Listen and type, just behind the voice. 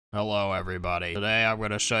Hello everybody. Today I'm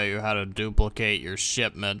going to show you how to duplicate your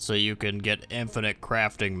shipment so you can get infinite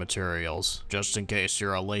crafting materials. Just in case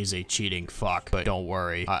you're a lazy cheating fuck. But don't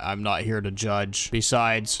worry, I'm not here to judge.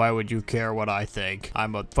 Besides, why would you care what I think?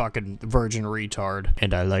 I'm a fucking virgin retard.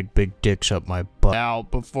 And I like big dicks up my butt. Now,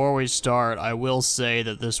 before we start, I will say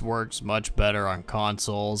that this works much better on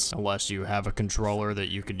consoles. Unless you have a controller that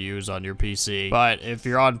you can use on your PC. But if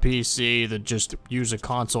you're on PC, then just use a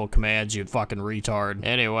console commands, you fucking retard.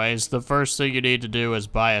 Anyways, the first thing you need to do is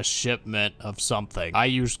buy a shipment of something. I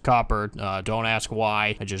used copper, don't ask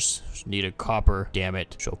why. I just needed copper, damn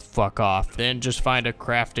it, so fuck off. Then just find a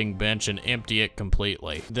crafting bench and empty it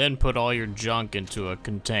completely. Then put all your junk into a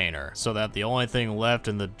container, so that the only thing left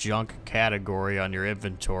in the junk category on your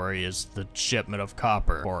inventory is the shipment of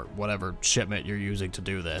copper, or whatever shipment you're using to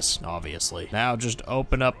do this, obviously. Now just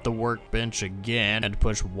open up the workbench again and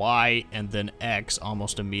push Y and then X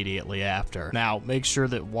almost immediately after. Now make sure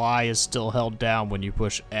that Y is still held down when you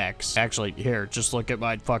push X. Actually, here, just look at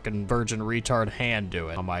my fucking virgin retard hand do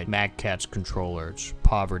it on my Mad Catz controller. It's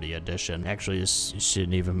Poverty Edition. Actually, this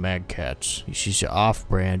isn't even Mad Catz. She's an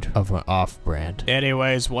off-brand of an off-brand.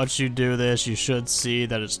 Anyways, once you do this, you should see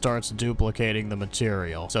that it starts duplicating the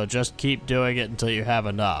material. So just keep doing it until you have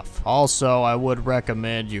enough. Also, I would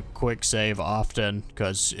recommend you quick save often,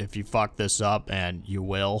 because if you fuck this up, and you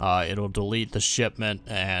will, it'll delete the shipment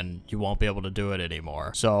and you won't be able to do it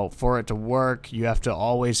anymore. So for it to work, you have to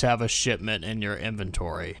always have a shipment in your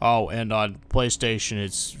inventory. Oh, and on PlayStation,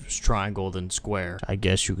 it's triangle and square. I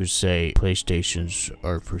guess you could say PlayStations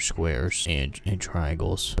are for squares and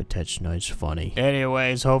triangles, but that's nice funny.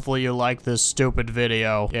 Anyways, hopefully you like this stupid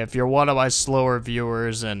video. If you're one of my slower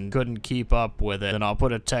viewers and couldn't keep up with it, then I'll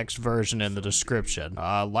put a text version in the description.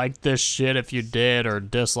 Like this shit if you did, or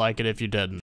dislike it if you didn't.